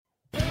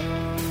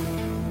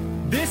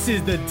This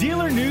is the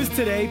Dealer News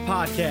Today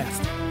podcast,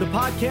 the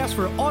podcast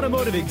for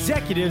automotive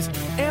executives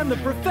and the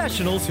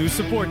professionals who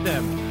support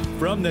them.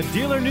 From the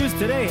Dealer News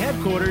Today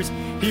headquarters,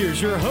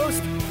 here's your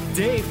host,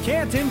 Dave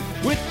Cantin,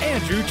 with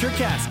Andrew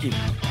Cherkasky.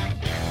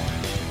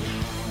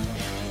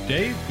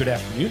 Dave, good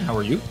afternoon. How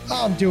are you?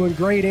 I'm doing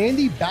great,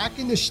 Andy. Back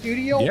in the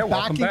studio,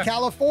 back in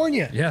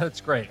California. Yeah,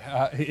 that's great.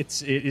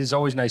 It is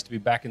always nice to be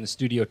back in the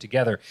studio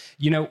together.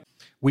 You know,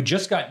 we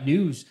just got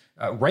news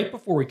right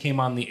before we came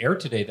on the air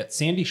today that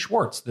Sandy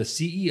Schwartz, the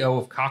CEO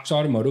of Cox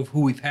Automotive,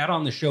 who we've had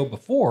on the show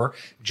before,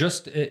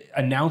 just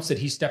announced that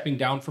he's stepping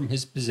down from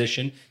his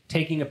position,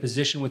 taking a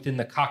position within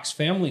the Cox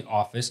family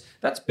office.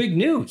 That's big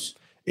news.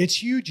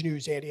 It's huge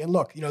news, Andy. And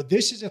look,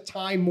 this is a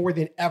time more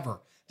than ever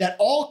that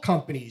all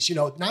companies,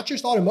 not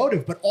just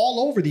automotive, but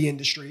all over the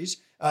industries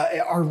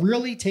are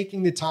really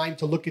taking the time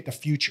to look at the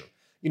future.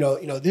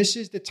 This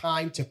is the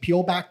time to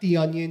peel back the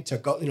onion, to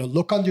go,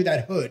 look under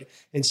that hood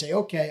and say,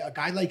 okay, a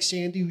guy like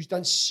Sandy, who's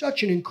done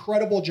such an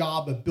incredible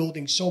job of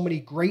building so many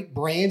great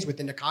brands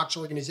within the Cox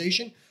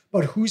organization,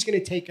 but who's going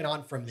to take it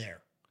on from there?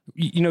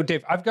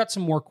 Dave, I've got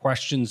some more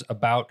questions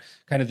about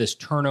kind of this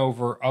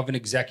turnover of an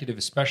executive,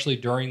 especially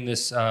during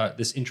this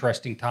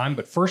interesting time.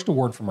 But first, a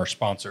word from our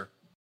sponsor.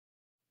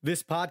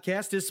 This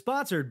podcast is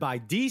sponsored by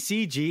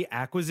DCG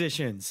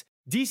Acquisitions.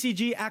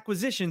 DCG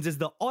Acquisitions is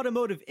the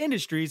automotive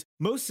industry's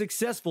most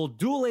successful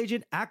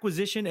dual-agent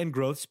acquisition and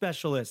growth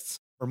specialists.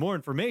 For more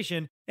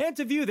information and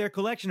to view their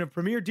collection of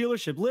premier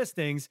dealership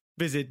listings,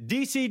 visit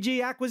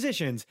DCG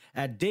Acquisitions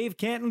at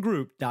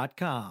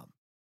davecantongroup.com.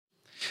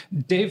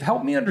 Dave,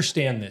 help me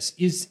understand this.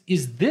 Is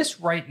this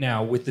right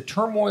now, with the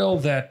turmoil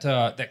that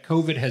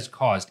COVID has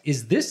caused,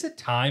 is this a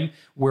time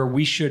where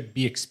we should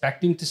be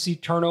expecting to see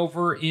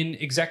turnover in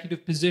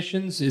executive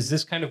positions? Is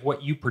this kind of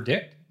what you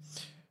predict?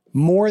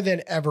 More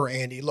than ever,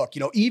 Andy. Look,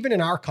 even in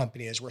our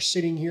company, as we're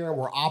sitting here and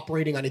we're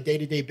operating on a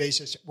day-to-day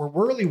basis, what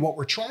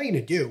we're trying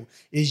to do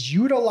is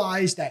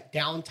utilize that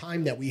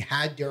downtime that we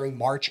had during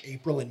March,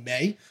 April, and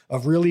May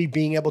of really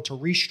being able to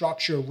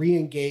restructure,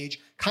 re-engage,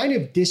 kind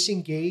of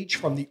disengage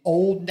from the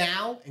old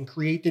now and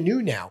create the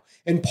new now.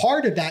 And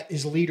part of that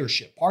is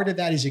leadership. Part of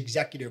that is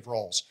executive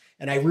roles.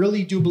 And I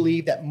really do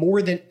believe that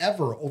more than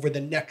ever over the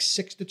next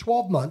 6 to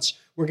 12 months,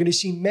 we're going to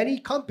see many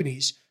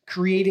companies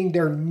creating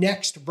their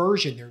next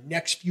version, their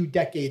next few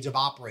decades of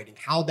operating,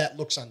 how that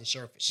looks on the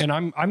surface. And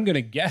I'm going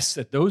to guess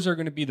that those are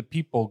going to be the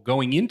people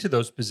going into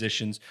those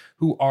positions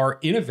who are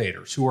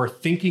innovators, who are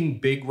thinking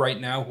big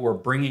right now, who are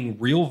bringing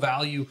real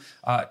value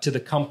to the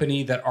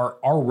company, that are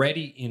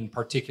already in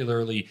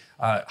particularly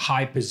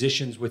high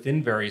positions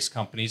within various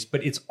companies.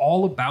 But it's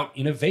all about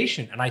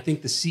innovation. And I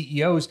think the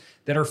CEOs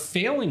that are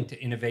failing to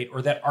innovate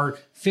or that are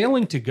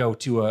failing to go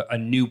to a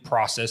new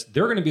process,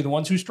 they're going to be the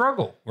ones who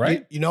struggle,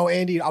 right?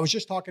 Andy, I was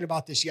just talking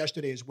about this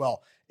yesterday as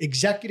well.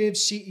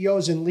 Executives,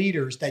 CEOs, and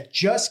leaders that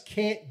just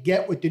can't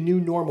get with the new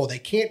normal. They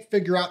can't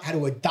figure out how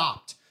to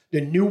adopt the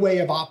new way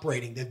of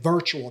operating, the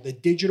virtual, the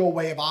digital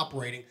way of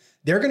operating.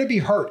 They're going to be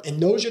hurt. And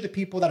those are the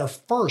people that are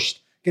first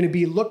going to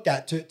be looked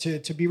at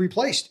to be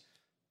replaced.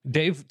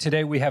 Dave,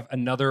 today we have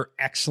another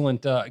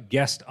excellent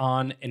guest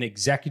on, an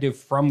executive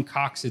from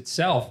Cox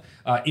itself.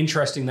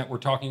 Interesting that we're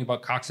talking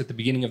about Cox at the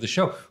beginning of the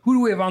show. Who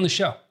do we have on the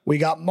show? We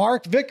got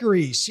Mark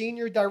Vickery,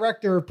 Senior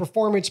Director of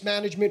Performance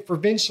Management for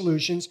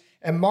VinSolutions.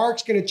 And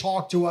Mark's going to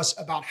talk to us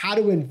about how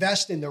to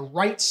invest in the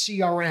right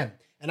CRM.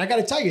 And I got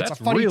to tell you, it's a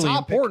funny really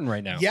topic. Important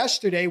right now.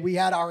 Yesterday, we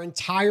had our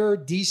entire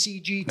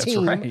DCG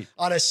team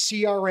on a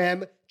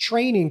CRM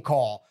training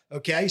call.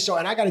 Okay. So,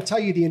 and I got to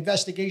tell you the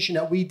investigation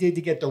that we did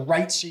to get the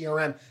right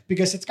CRM,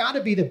 because it's got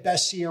to be the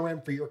best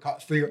CRM for your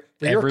company.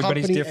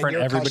 Everybody's different.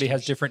 Everybody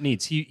has different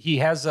needs. He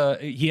has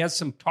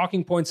some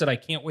talking points that I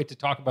can't wait to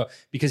talk about,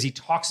 because he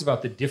talks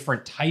about the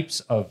different types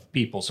of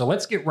people. So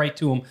let's get right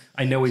to him.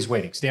 I know he's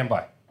waiting. Stand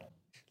by.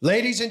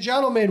 Ladies and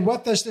gentlemen,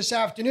 with us this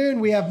afternoon,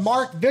 we have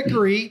Mark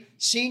Vickery,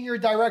 Senior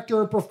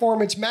Director of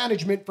Performance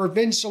Management for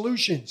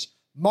VinSolutions.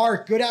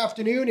 Mark, good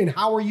afternoon, and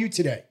how are you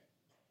today?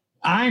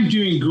 I'm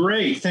doing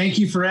great. Thank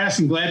you for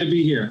asking. Glad to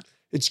be here.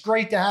 It's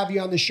great to have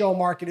you on the show,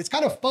 Mark. And it's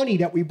kind of funny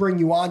that we bring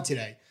you on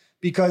today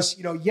because,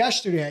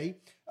 yesterday,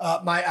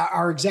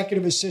 our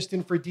executive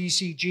assistant for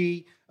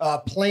DCG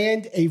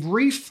planned a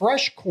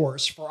refresh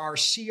course for our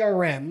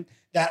CRM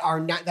that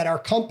our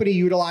company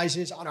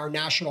utilizes on our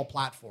national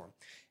platform.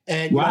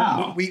 And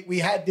wow. we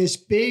had this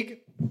big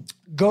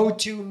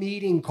go-to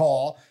meeting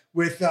call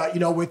with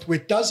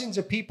dozens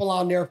of people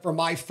on there from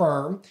my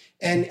firm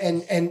and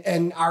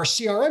our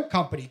CRM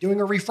company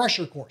doing a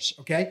refresher course,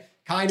 okay?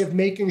 Kind of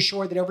making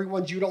sure that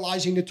everyone's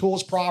utilizing the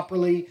tools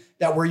properly,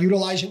 that we're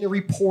utilizing the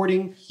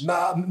reporting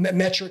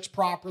metrics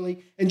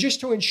properly, and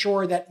just to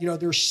ensure that,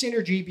 there's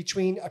synergy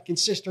between a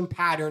consistent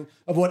pattern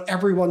of what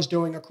everyone's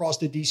doing across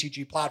the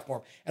DCG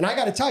platform. And I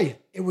got to tell you,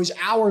 it was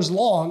hours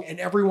long and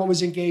everyone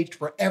was engaged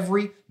for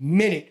every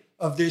minute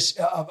of this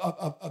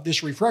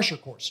refresher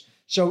course.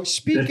 So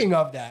speaking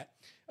of that,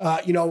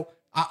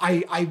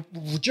 I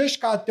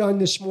just got done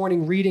this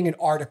morning reading an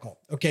article,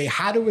 okay,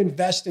 how to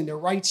invest in the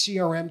right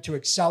CRM to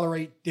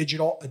accelerate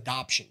digital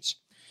adoptions.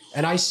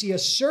 And I see a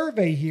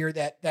survey here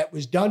that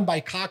was done by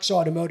Cox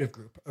Automotive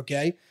Group,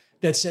 okay,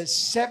 that says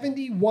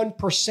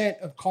 71%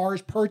 of car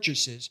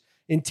purchasers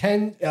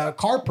intend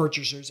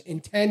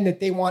that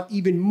they want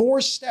even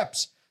more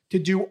steps to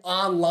do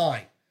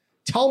online.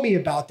 Tell me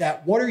about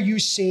that. What are you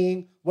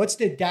seeing? What's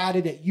the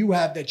data that you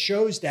have that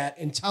shows that?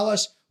 And tell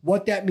us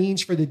what that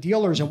means for the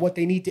dealers and what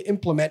they need to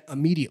implement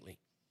immediately.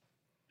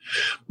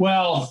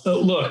 Well,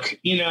 look,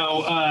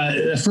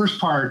 the first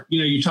part,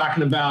 you're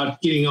talking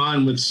about getting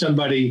on with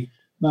somebody,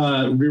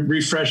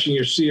 refreshing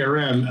your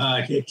CRM,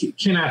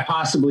 cannot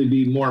possibly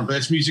be more, but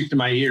that's music to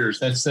my ears.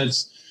 That's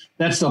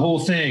the whole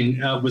thing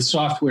with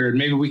software. And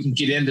maybe we can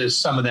get into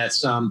some of that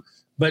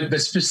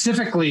but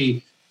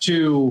specifically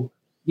to,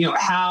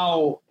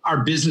 how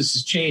our business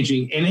is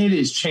changing, and it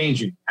is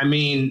changing. I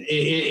mean,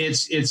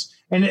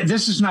 and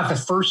this is not the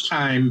first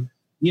time,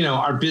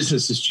 our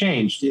business has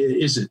changed,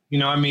 is it?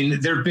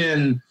 There've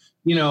been,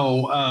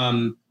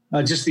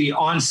 just the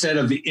onset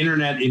of the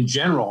internet in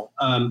general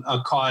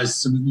caused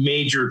some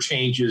major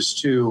changes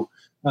to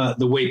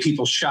the way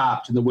people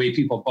shopped and the way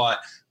people bought.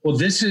 Well,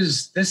 this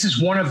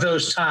is one of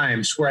those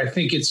times where I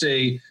think it's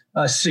a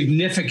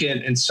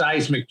significant and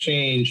seismic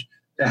change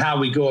to how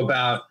we go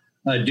about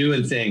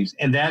doing things.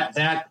 And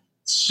that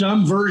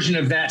some version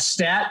of that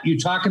stat you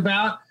talk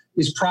about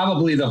is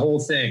probably the whole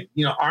thing.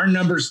 Our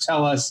numbers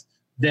tell us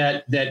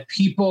that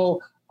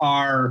people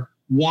are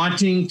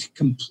wanting to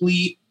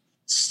complete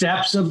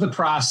steps of the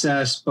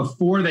process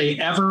before they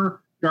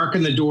ever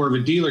darken the door of a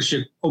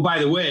dealership. Oh, by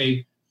the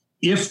way,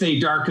 if they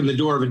darken the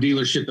door of a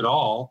dealership at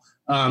all,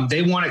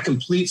 they want to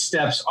complete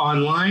steps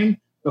online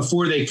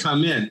before they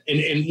come in.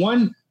 And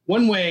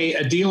one way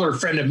a dealer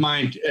friend of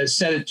mine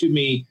said it to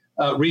me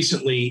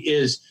recently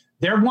is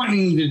they're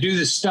wanting to do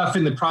this stuff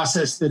in the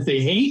process that they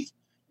hate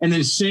and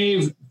then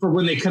save for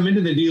when they come into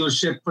the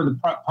dealership for the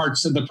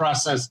parts of the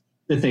process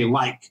that they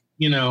like,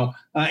 and I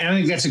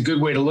think that's a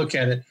good way to look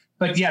at it.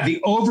 But yeah,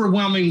 the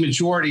overwhelming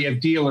majority of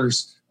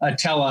dealers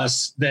tell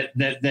us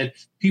that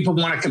people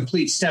want to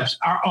complete steps,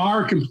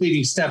 are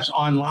completing steps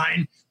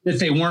online that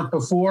they weren't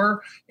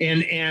before,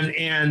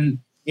 and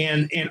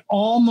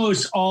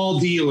almost all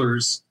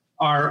dealers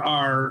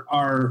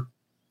are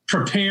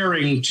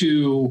preparing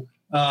to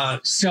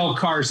sell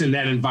cars in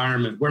that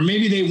environment where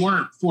maybe they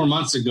weren't 4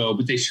 months ago,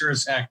 but they sure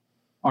as heck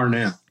are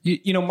now.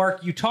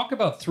 Mark, you talk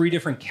about three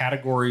different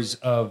categories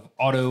of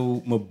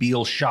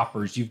automobile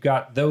shoppers. You've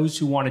got those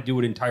who want to do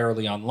it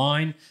entirely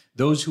online,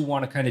 those who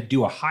want to kind of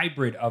do a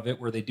hybrid of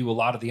it where they do a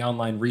lot of the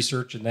online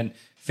research and then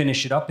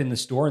finish it up in the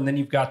store. And then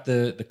you've got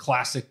the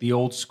classic, the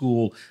old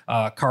school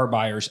car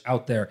buyers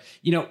out there.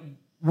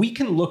 We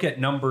can look at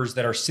numbers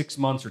that are 6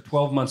 months or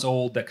 12 months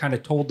old that kind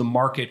of told the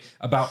market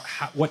about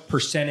what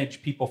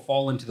percentage people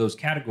fall into those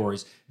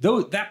categories.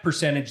 Though that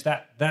percentage,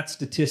 that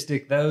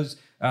statistic,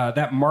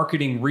 that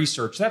marketing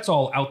research, that's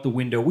all out the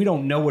window. We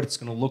don't know what it's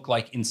going to look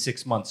like in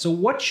 6 months. So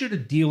what should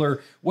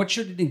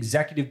an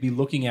executive be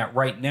looking at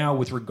right now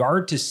with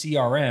regard to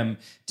CRM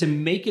to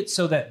make it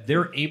so that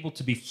they're able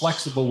to be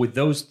flexible with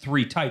those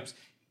three types,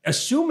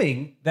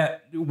 assuming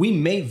that we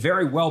may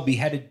very well be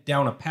headed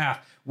down a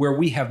path where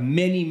we have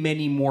many,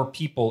 many more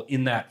people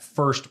in that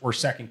first or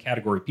second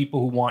category,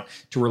 people who want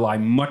to rely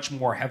much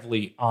more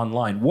heavily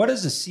online. What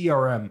does a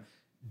CRM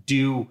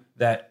do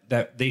that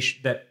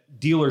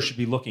dealers should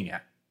be looking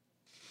at?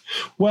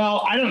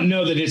 Well, I don't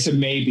know that it's a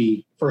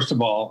maybe, first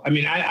of all. I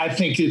mean, I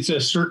think it's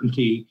a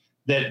certainty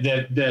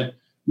that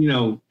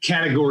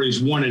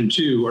categories 1 and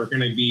 2 are going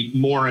to be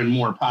more and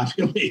more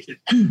populated.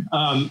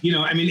 I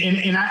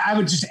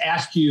would just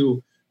ask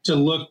you to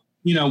look,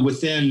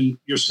 within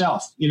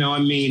yourself. Not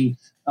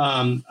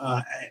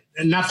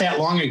that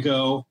long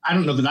ago, I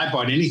don't know that I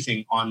bought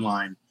anything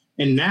online.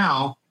 And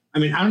now, I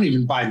don't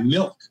even buy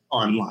milk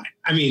online.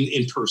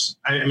 In person.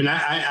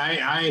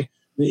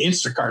 The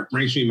Instacart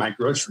brings me my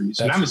groceries.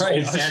 That's and I'm as right.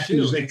 old-fashioned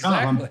as they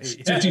come.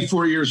 Exactly. I'm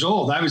 54 years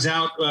old. I was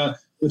out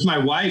with my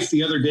wife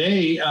the other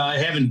day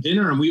having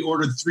dinner, and we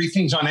ordered 3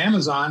 things on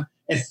Amazon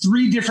at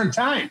 3 different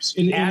times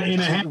in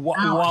a half hour.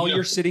 While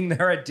you're sitting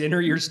there at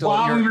dinner, you're still...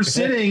 While we were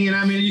sitting, and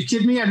are you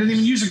kidding me? I didn't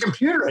even use a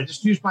computer. I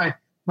just used my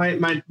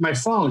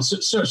phone.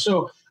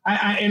 So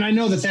I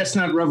know that that's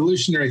not a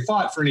revolutionary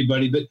thought for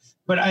anybody,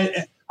 but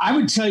I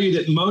would tell you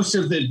that most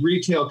of the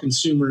retail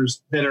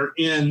consumers that are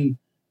in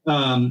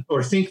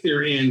or think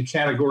they're in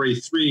category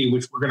 3,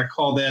 which we're going to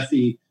call that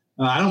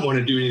I don't want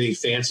to do anything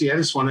fancy. I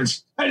just want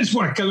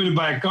to come in and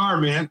buy a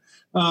car, man.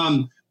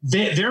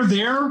 They're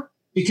there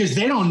because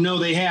they don't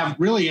know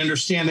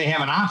understand they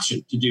have an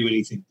option to do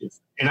anything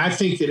different. And I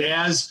think that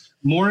as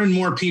more and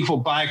more people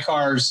buy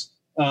cars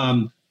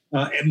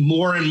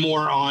more and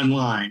more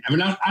online,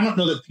 I don't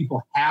know that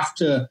people have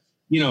to,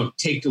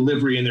 take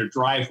delivery in their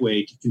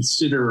driveway to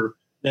consider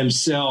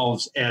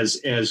themselves as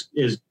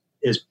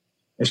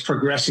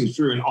progressing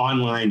through an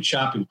online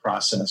shopping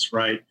process,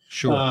 right?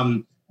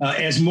 Sure.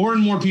 As more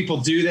and more people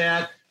do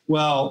that,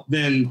 well,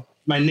 then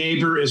my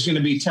neighbor is going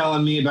to be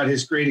telling me about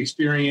his great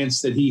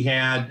experience that he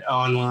had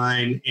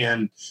online,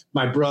 and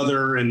my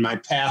brother and my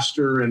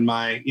pastor and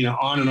my,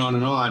 on and on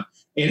and on.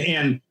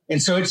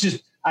 And so it's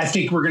just, I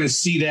think we're going to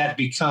see that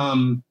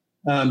become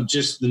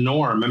just the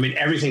norm. I mean,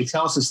 everything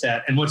tells us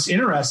that. And what's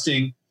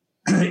interesting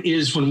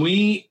is when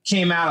we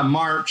came out of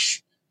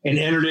March and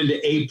entered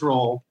into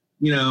April,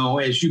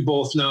 as you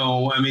both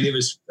know, I mean, it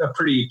was a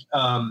pretty,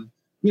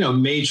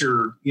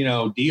 major,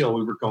 deal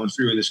we were going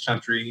through in this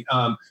country.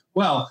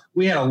 Well,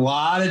 we had a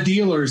lot of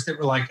dealers that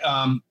were like,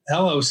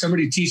 hello,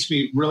 somebody teach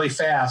me really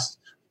fast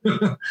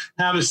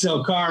how to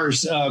sell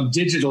cars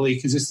digitally,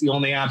 because it's the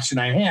only option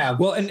I have.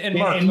 Well, and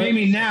Mark, and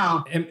maybe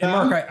now,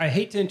 Mark, I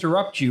hate to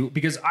interrupt you,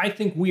 because I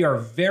think we are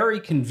very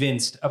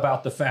convinced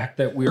about the fact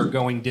that we are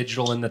going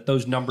digital and that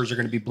those numbers are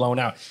going to be blown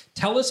out.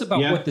 Tell us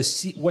about what the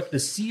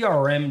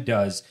CRM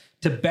does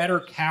to better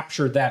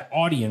capture that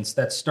audience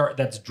that's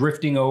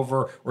drifting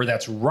over or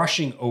that's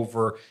rushing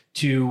over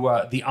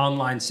to the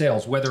online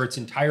sales, whether it's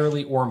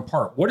entirely or in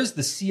part. What is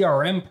the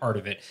CRM part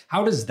of it?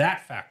 How does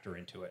that factor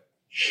into it?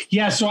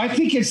 Yeah, so I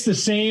think it's the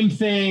same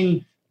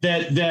thing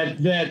that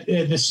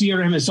the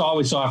CRM has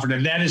always offered,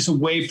 and that is a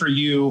way for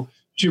you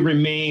to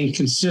remain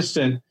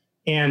consistent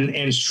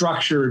and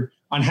structured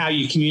on how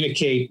you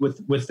communicate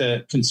with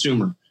the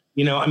consumer.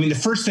 I mean, the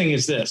first thing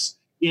is this: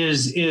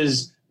 is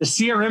the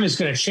CRM is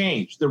going to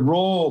change. The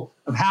role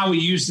of how we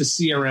use the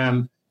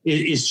CRM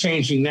is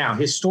changing now.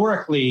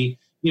 Historically,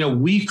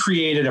 we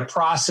created a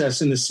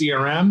process in the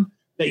CRM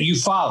that you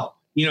follow.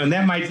 And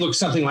that might look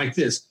something like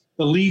this: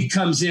 the lead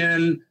comes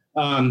in.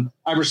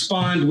 I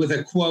respond with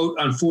a quote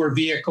on 4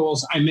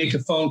 vehicles. I make a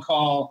phone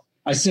call.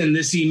 I send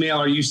this email.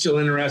 Are you still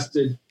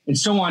interested? And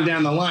so on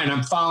down the line.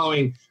 I'm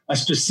following a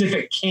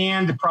specific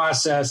canned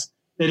process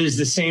that is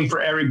the same for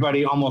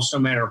everybody, almost no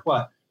matter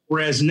what.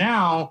 Whereas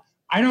now,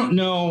 I don't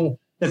know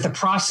that the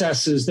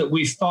processes that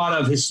we've thought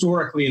of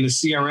historically in the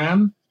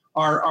CRM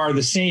are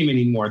the same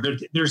anymore.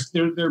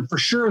 They're for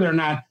sure, they're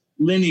not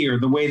linear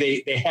the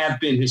way they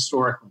have been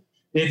historically.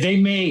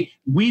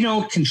 We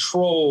don't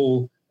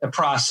control the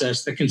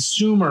process. The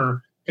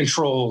consumer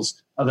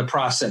controls of the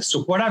process.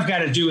 So what I've got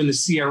to do in the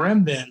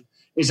CRM then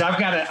is I've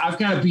got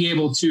to be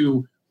able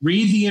to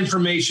read the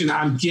information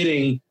I'm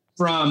getting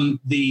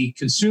from the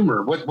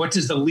consumer. What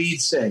does the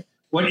lead say?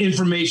 What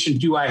information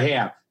do I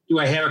have? Do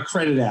I have a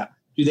credit app?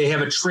 Do they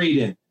have a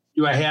trade-in?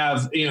 Do I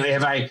have,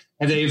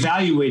 have they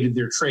evaluated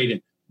their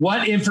trade-in?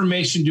 What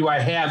information do I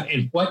have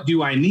and what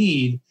do I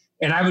need?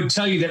 And I would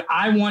tell you that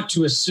I want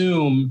to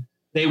assume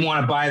they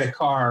want to buy the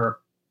car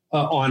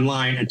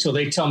online until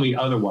they tell me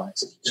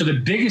otherwise. So the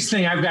biggest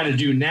thing I've got to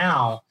do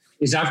now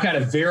is I've got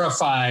to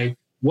verify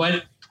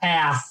what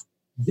path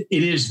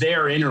it is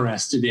they're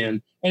interested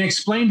in and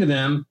explain to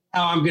them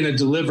how I'm going to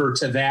deliver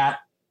to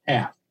that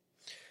path.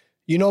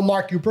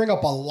 Mark, you bring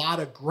up a lot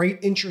of great,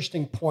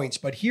 interesting points,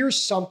 but here's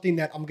something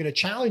that I'm going to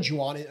challenge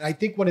you on. And I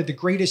think one of the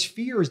greatest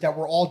fears that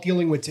we're all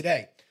dealing with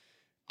today.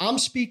 I'm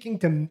speaking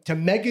to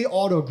mega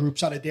auto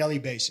groups on a daily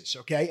basis,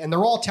 okay? And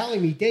they're all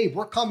telling me, Dave,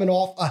 we're coming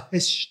off a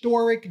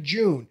historic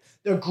June,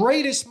 the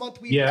greatest month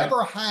we've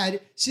ever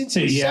had since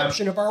the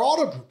inception of our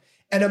auto group.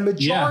 And a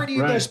majority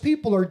of those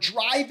people are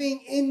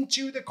driving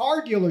into the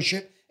car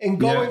dealership and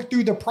going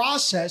through the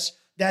process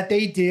that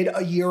they did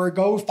a year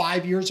ago,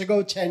 5 years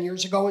ago, 10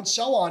 years ago, and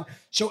so on.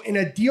 So in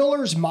a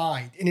dealer's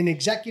mind, in an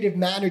executive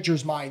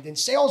manager's mind, in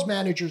sales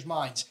managers'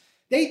 minds,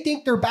 they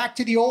think they're back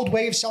to the old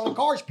way of selling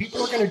cars.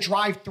 People are going to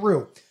drive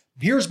through.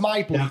 Here's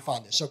my belief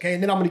on this, okay?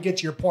 And then I'm going to get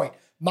to your point.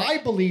 My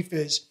belief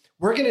is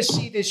we're going to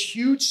see this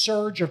huge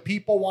surge of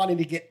people wanting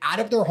to get out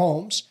of their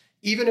homes,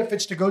 even if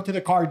it's to go to the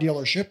car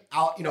dealership,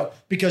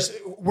 because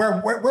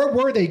where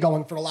were they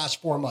going for the last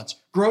 4 months?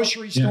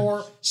 Grocery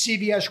store,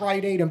 CVS,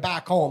 Rite Aid, and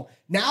back home.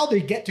 Now they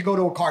get to go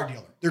to a car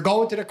dealer. They're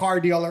going to the car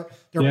dealer.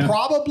 They're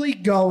probably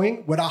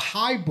going with a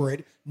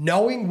hybrid,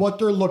 knowing what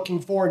they're looking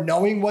for,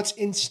 knowing what's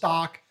in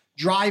stock,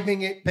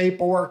 driving it,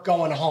 paperwork,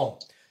 going home.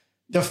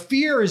 The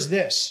fear is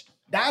this.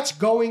 That's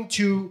going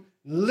to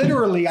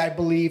literally, I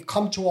believe,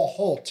 come to a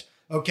halt,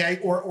 okay,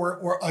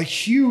 or a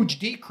huge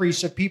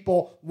decrease of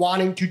people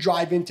wanting to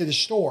drive into the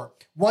store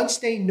once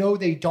they know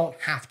they don't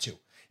have to.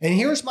 And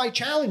here's my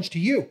challenge to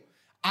you.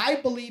 I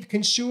believe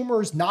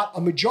consumers, not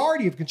a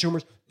majority of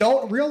consumers,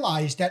 don't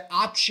realize that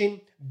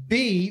option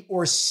B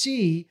or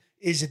C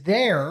is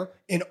there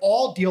in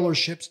all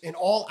dealerships, in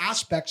all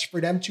aspects,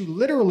 for them to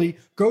literally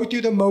go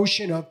through the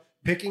motion of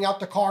picking out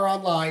the car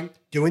online,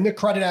 doing the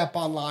credit app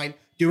online,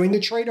 doing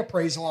the trade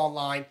appraisal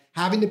online,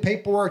 having the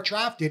paperwork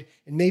drafted,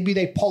 and maybe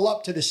they pull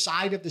up to the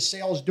side of the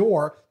sales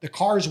door. The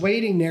car's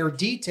waiting there,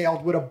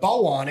 detailed with a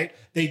bow on it.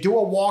 They do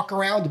a walk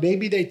around,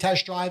 maybe they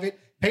test drive it,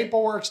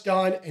 paperwork's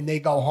done, and they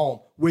go home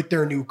with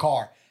their new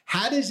car.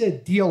 How does a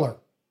dealer,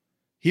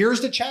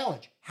 here's the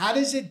challenge, how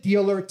does a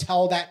dealer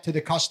tell that to the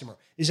customer?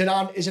 Is it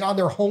on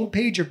their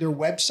homepage of their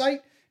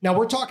website? Now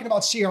we're talking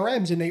about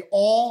CRMs, and they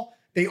all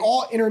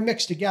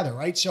intermix together,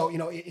 right? So,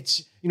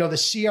 it's, the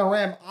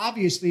CRM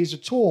obviously is a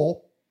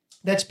tool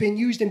that's been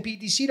used in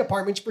BDC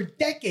departments for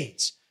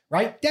decades,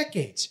 right?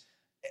 Decades.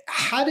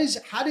 How does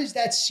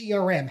that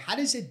CRM, how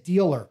does a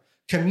dealer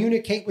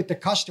communicate with the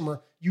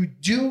customer? You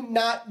do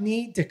not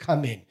need to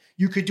come in.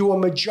 You could do a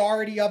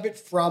majority of it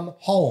from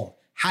home.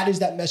 How does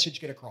that message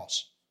get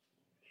across?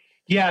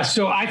 Yeah,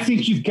 so I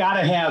think you've got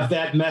to have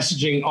that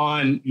messaging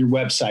on your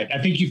website.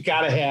 I think you've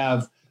got to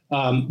have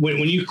when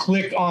you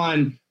click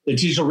on the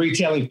digital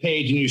retailing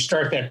page and you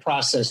start that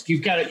process,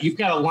 you've got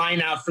to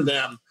line out for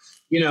them,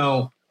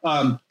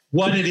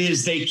 what it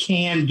is they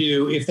can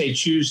do if they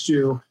choose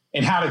to,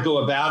 and how to go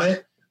about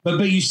it. But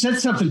you said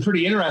something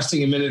pretty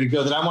interesting a minute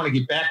ago that I want to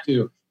get back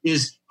to,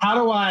 is how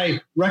do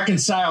I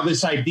reconcile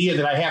this idea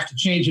that I have to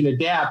change and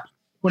adapt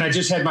when I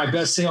just had my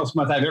best sales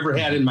month I've ever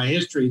had in my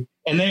history,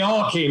 and they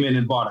all came in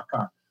and bought a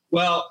car?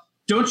 Well,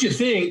 don't you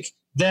think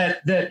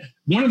that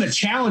one of the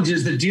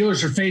challenges that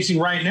dealers are facing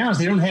right now is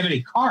they don't have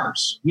any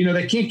cars?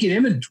 They can't get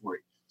inventory.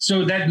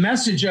 So that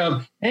message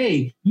of,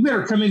 hey, you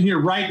better come in here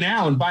right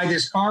now and buy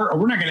this car, or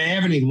we're not going to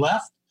have any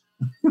left,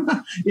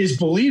 is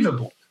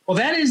believable. Well,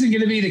 that isn't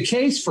going to be the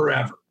case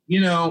forever,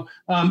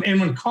 and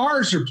when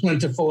cars are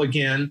plentiful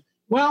again,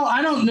 well,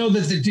 I don't know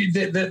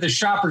that the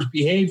shopper's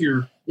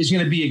behavior is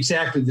going to be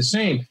exactly the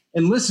same.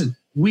 And listen,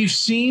 we've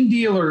seen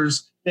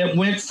dealers that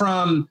went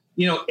from,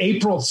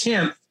 April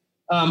 10th,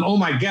 oh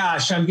my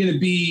gosh, I'm going to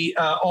be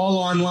all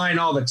online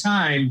all the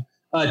time,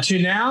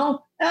 to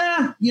now,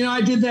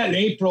 I did that in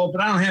April, but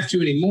I don't have to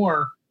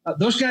anymore.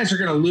 Those guys are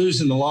going to lose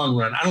in the long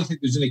run. I don't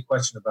think there's any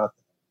question about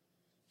that.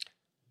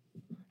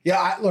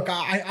 Yeah,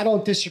 I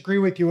don't disagree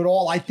with you at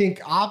all. I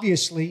think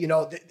obviously,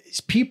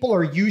 people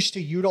are used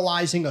to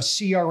utilizing a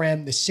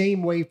CRM the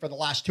same way for the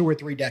last 2 or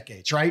 3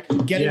 decades, right?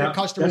 Getting the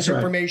customer's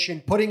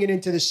information, putting it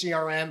into the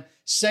CRM,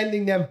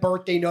 sending them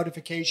birthday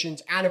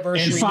notifications,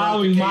 anniversary and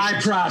following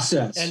notifications,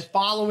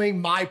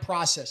 my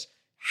process.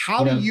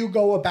 How do you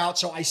go about?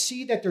 So I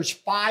see that there's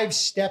 5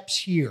 steps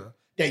here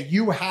that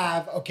you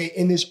have,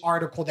 in this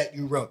article that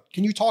you wrote.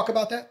 Can you talk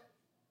about that?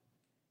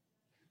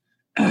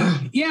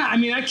 Yeah,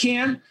 I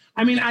can.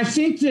 I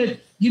think that,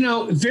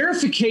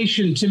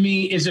 verification to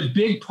me is a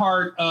big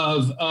part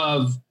of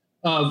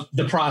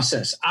the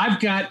process. I've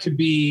got to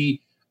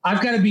be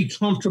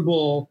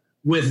comfortable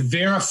with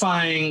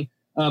verifying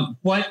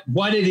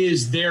what it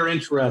is they're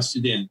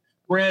interested in.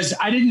 Whereas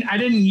I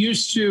didn't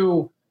used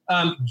to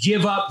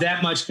give up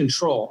that much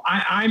control.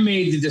 I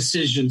made the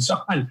decisions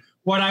on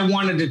what I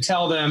wanted to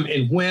tell them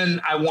and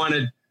when I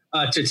wanted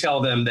to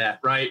tell them that.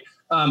 Right.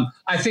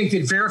 I think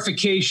that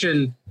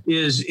verification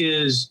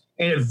is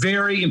a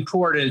very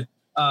important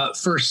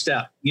first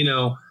step,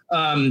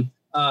 because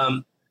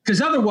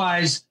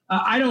otherwise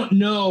I don't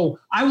know.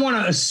 I want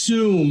to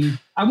assume,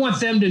 I want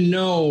them to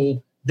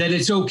know that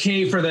it's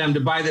okay for them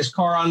to buy this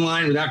car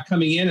online without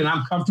coming in, and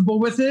I'm comfortable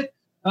with it.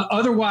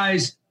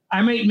 Otherwise,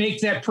 I might make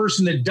that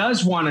person that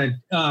does want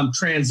to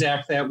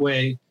transact that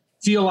way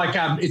feel like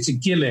it's a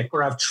gimmick,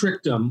 or I've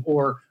tricked them,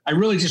 or I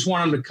really just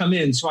want them to come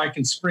in so I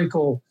can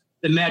sprinkle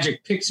the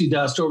magic pixie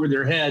dust over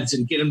their heads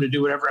and get them to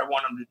do whatever I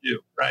want them to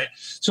do. Right.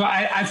 So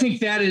I think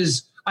that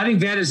is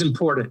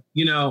important,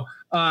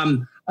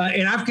 and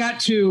I've got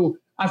to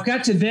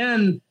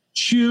then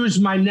choose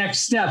my next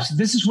steps.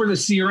 This is where the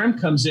CRM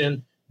comes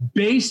in,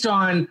 based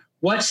on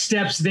what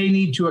steps they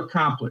need to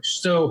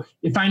accomplish. So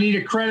if I need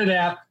a credit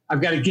app,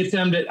 I've got to give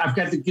them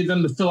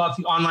to fill out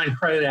the online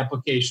credit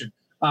application.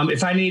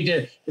 If I need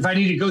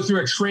to go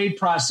through a trade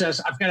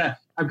process, I've got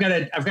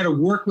to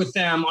work with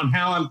them on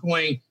how I'm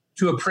going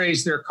to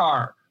appraise their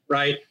car,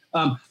 right?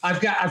 I've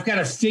got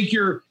to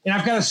figure, and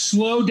I've got to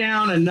slow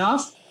down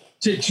enough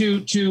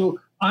to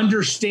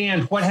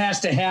understand what has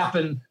to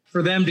happen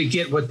for them to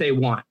get what they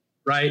want,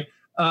 right?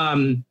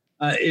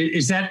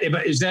 Is that?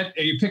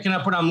 Are you picking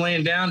up what I'm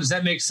laying down? Does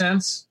that make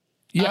sense?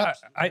 Yeah,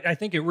 I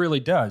think it really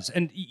does.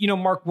 And,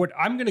 Mark, what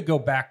I'm going to go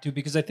back to,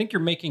 because I think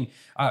you're making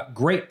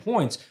great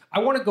points, I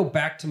want to go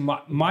back to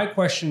my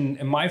question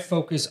and my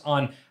focus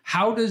on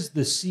how does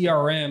the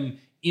CRM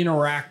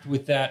interact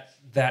with that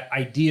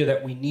idea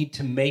that we need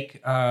to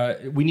make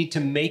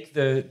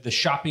the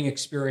shopping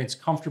experience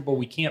comfortable.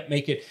 We can't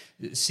make it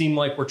seem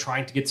like we're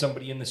trying to get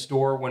somebody in the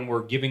store when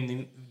we're giving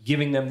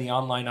them the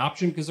online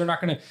option, because they're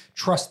not going to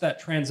trust that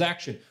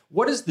transaction.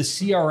 What does the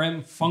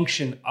CRM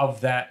function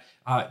of that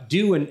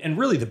do? And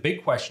really the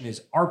big question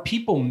is, are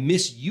people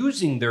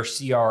misusing their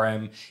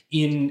CRM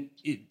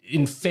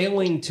in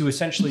failing to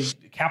essentially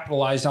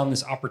capitalize on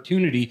this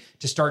opportunity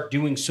to start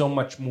doing so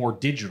much more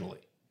digitally?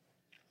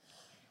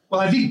 Well,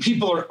 I think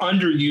people are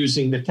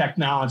underusing the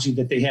technology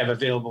that they have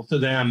available to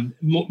them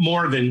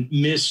more than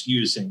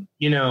misusing.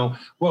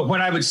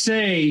 What I would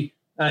say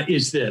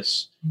is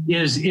this: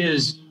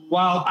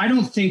 while I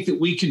don't think that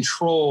we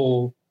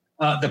control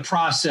the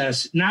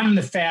process, not in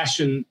the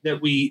fashion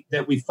that we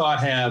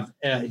thought have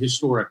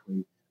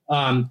historically,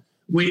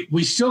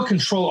 we still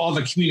control all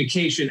the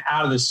communication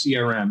out of the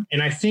CRM.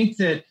 And I think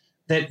that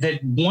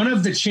one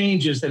of the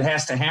changes that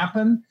has to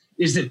happen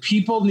is that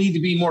people need to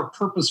be more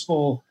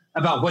purposeful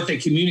about what they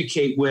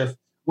communicate with.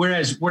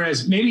 Whereas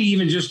maybe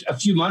even just a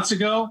few months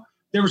ago,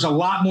 there was a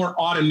lot more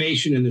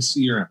automation in the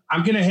CRM.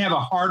 I'm going to have a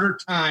harder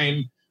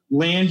time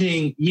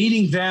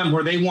meeting them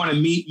where they want to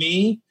meet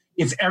me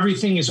if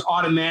everything is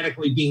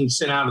automatically being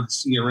sent out of the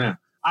CRM.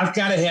 I've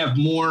got to have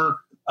more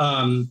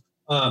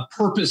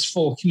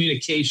purposeful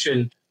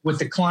communication with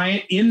the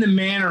client in the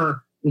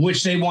manner in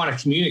which they want to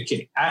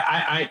communicate.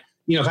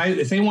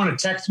 if they want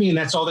to text me and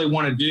that's all they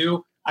want to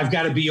do, I've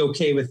got to be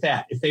okay with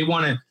that. If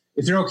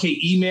they're okay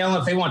email,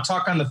 if they want to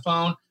talk on the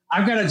phone,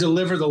 I've got to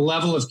deliver the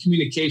level of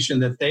communication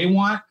that they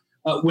want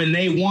when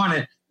they want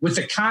it with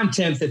the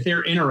content that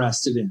they're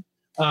interested in.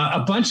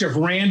 A bunch of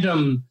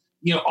random,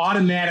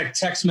 automatic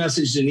text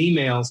messages and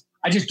emails,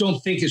 I just don't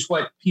think is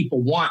what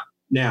people want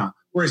now.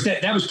 Whereas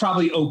that was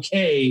probably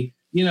okay,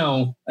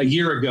 a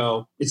year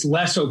ago. It's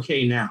less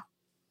okay now.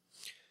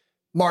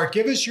 Mark,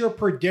 give us your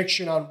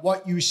prediction on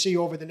what you see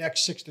over the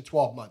next 6 to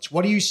 12 months.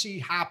 What do you see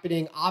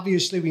happening?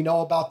 Obviously, we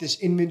know about this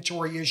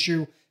inventory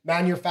issue.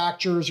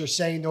 Manufacturers are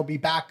saying they'll be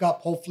back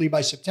up hopefully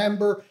by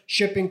September,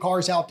 shipping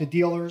cars out to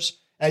dealers.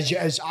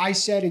 As I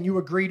said, and you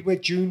agreed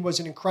with, June was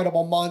an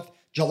incredible month.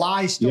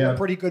 July is still a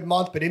pretty good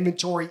month, but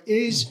inventory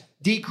is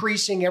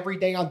decreasing every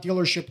day on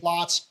dealership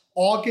lots.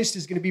 August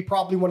is going to be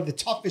probably one of the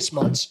toughest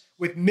months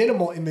with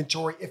minimal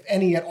inventory, if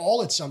any at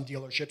all, at some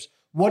dealerships.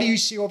 What do you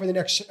see over the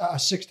next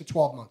 6 to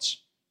 12 months?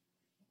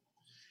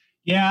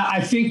 Yeah,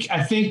 I think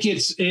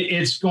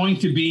it's going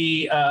to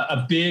be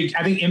I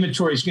think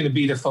inventory is going to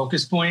be the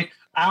focus point.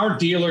 Our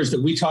dealers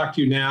that we talk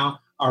to now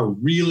are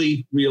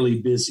really,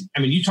 really busy.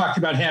 I mean, you talked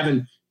about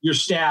having your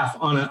staff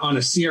on a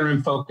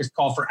CRM focused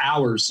call for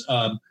hours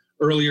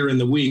earlier in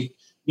the week.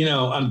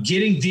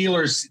 Getting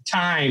dealers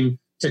time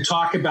to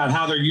talk about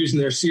how they're using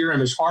their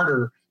CRM is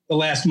harder the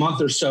last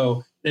month or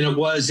so than it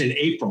was in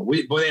April.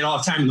 They had all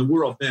the time in the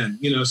world then,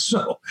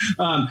 so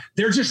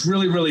they're just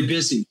really, really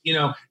busy,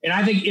 and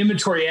I think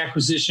inventory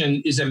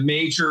acquisition is a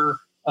major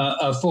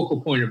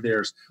focal point of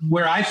theirs.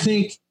 Where I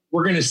think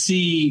we're going to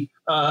see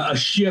a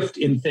shift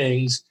in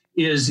things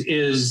is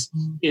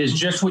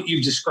just what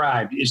you've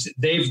described. Is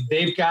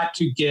they've got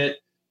to get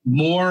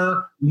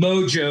more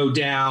mojo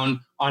down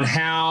on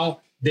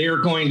how they're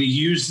going to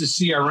use the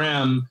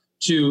CRM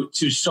to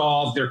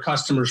solve their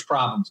customers'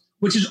 problems,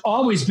 which has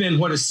always been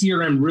what a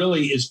CRM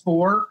really is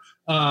for.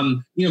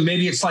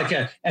 Maybe it's like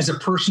as a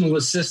personal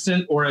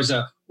assistant or as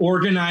a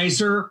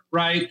organizer,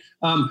 right?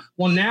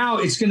 Well, now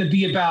it's going to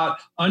be about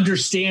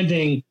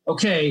understanding,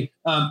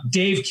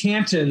 Dave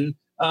Canton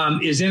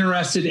is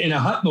interested in a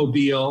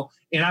Hutmobile,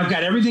 and I've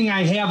got everything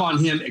I have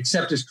on him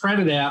except his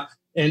credit app.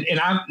 And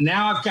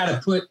I've got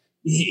to put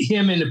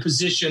him in a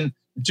position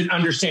to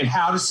understand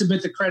how to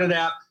submit the credit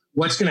app,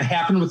 what's going to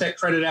happen with that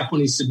credit app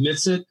when he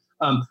submits it,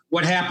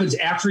 what happens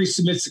after he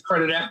submits the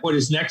credit app, what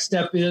his next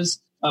step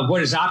is, what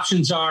his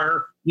options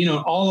are,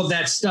 all of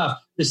that stuff.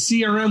 The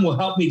CRM will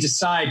help me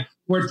decide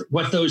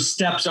what those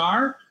steps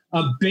are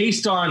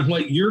based on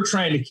what you're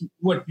trying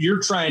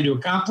to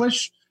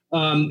accomplish.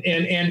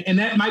 And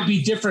that might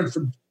be different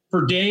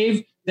for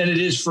Dave than it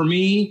is for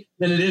me,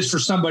 than it is for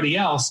somebody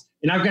else.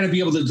 And I've got to be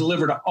able to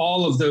deliver to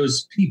all of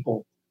those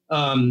people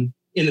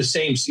in the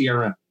same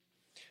CRM.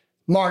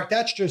 Mark,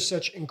 that's just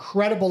such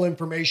incredible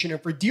information.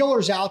 And for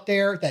dealers out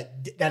there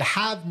that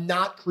have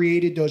not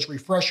created those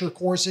refresher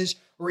courses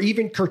or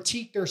even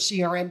critique their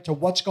CRM to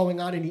what's going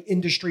on in the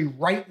industry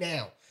right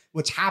now,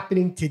 what's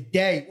happening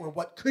today or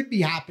what could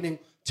be happening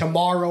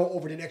tomorrow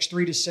over the next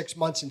 3 to 6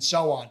 months and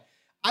so on.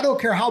 I don't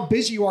care how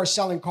busy you are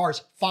selling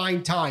cars,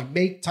 find time,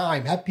 make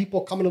time, have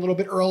people come in a little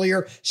bit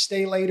earlier,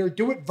 stay later,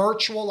 do it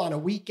virtual on a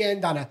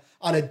weekend, on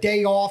a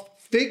day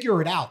off,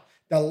 figure it out.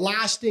 The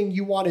last thing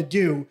you want to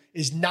do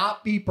is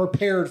not be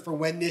prepared for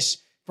when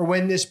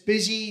this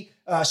busy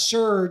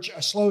surge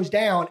slows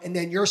down and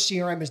then your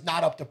CRM is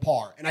not up to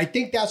par. And I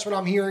think that's what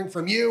I'm hearing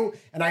from you.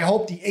 And I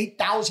hope the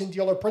 8,000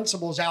 dealer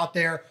principals out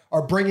there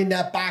are bringing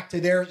that back to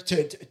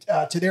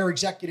their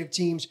executive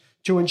teams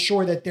to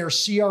ensure that their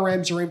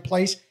CRMs are in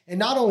place. And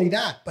not only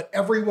that, but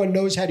everyone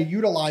knows how to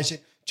utilize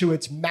it to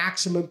its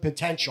maximum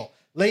potential.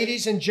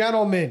 Ladies and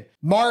gentlemen,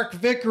 Mark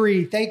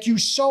Vickery, thank you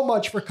so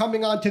much for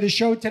coming on to the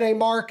show today,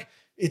 Mark.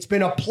 It's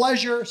been a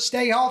pleasure.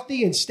 Stay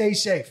healthy and stay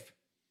safe.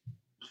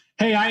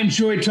 Hey, I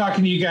enjoyed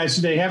talking to you guys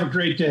today. Have a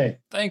great day.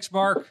 Thanks,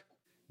 Mark.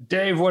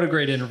 Dave, what a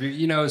great interview.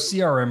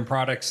 CRM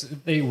products,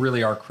 they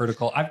really are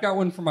critical. I've got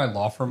one for my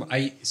law firm.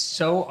 I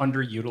so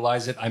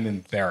underutilize it. I'm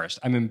embarrassed.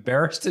 I'm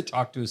embarrassed to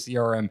talk to a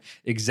CRM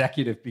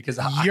executive because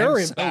You're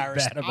I'm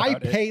embarrassed. So bad about I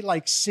it. pay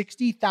like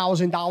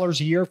 $60,000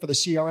 a year for the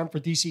CRM for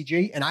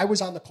DCG, and I was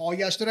on the call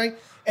yesterday.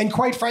 And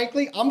quite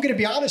frankly, I'm going to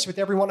be honest with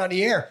everyone on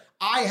the air.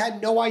 I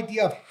had no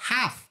idea of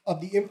half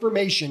of the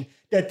information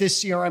that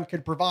this CRM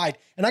could provide.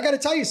 And I got to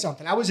tell you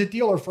something. I was a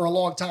dealer for a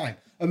long time.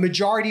 A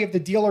majority of the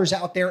dealers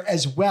out there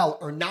as well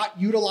are not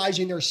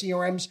utilizing their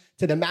CRMs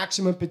to the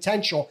maximum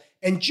potential.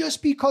 And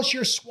just because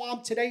you're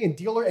swamped today and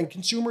dealer and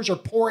consumers are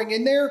pouring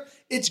in there,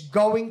 it's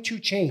going to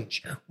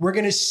change. We're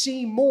going to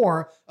see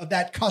more of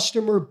that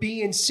customer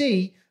B and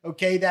C,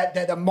 okay,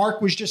 that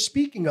Mark was just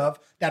speaking of,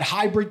 that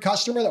hybrid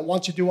customer that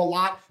wants to do a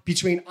lot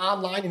between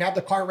online and have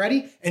the car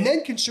ready, and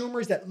then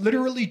consumers that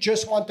literally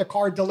just want the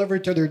car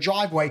delivered to their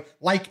driveway,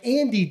 like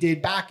Andy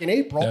did back in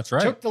April. That's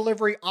right. Took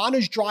delivery on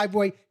his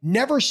driveway,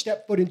 never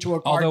stepped foot into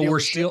a car Although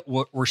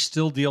dealership. we're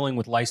still dealing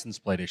with license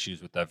plate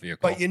issues with that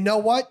vehicle. But you know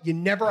what? You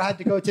never had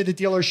to go to the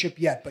dealership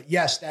yet. But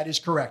yes, that is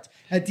correct.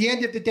 At the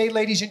end of the day,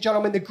 ladies and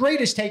gentlemen, the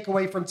greatest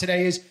takeaway from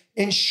today is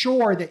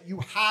ensure that you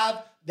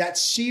have that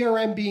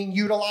CRM being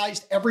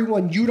utilized,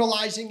 everyone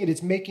utilizing it,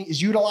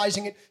 is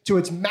utilizing it to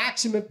its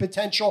maximum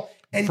potential.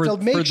 And for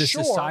the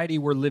sure, society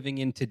we're living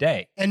in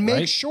today. And make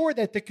right? sure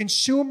that the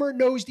consumer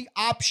knows the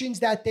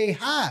options that they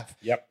have.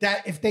 Yep.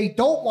 That if they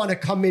don't want to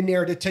come in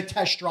there to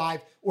test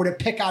drive or to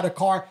pick out a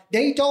car,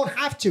 they don't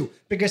have to.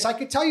 Because I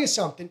can tell you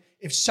something,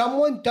 if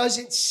someone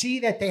doesn't see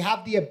that they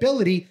have the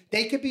ability,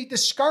 they could be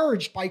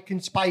discouraged by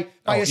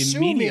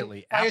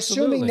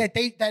assuming that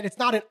it's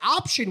not an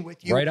option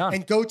with you, right on,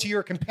 and go to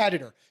your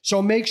competitor.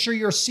 So make sure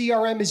your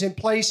CRM is in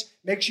place.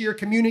 Make sure you're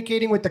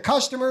communicating with the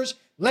customers.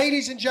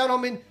 Ladies and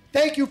gentlemen,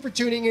 thank you for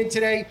tuning in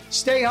today.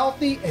 Stay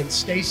healthy and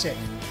stay safe.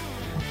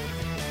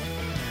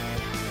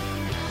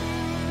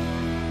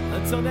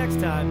 Until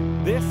next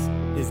time, this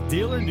is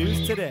Dealer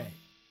News Today.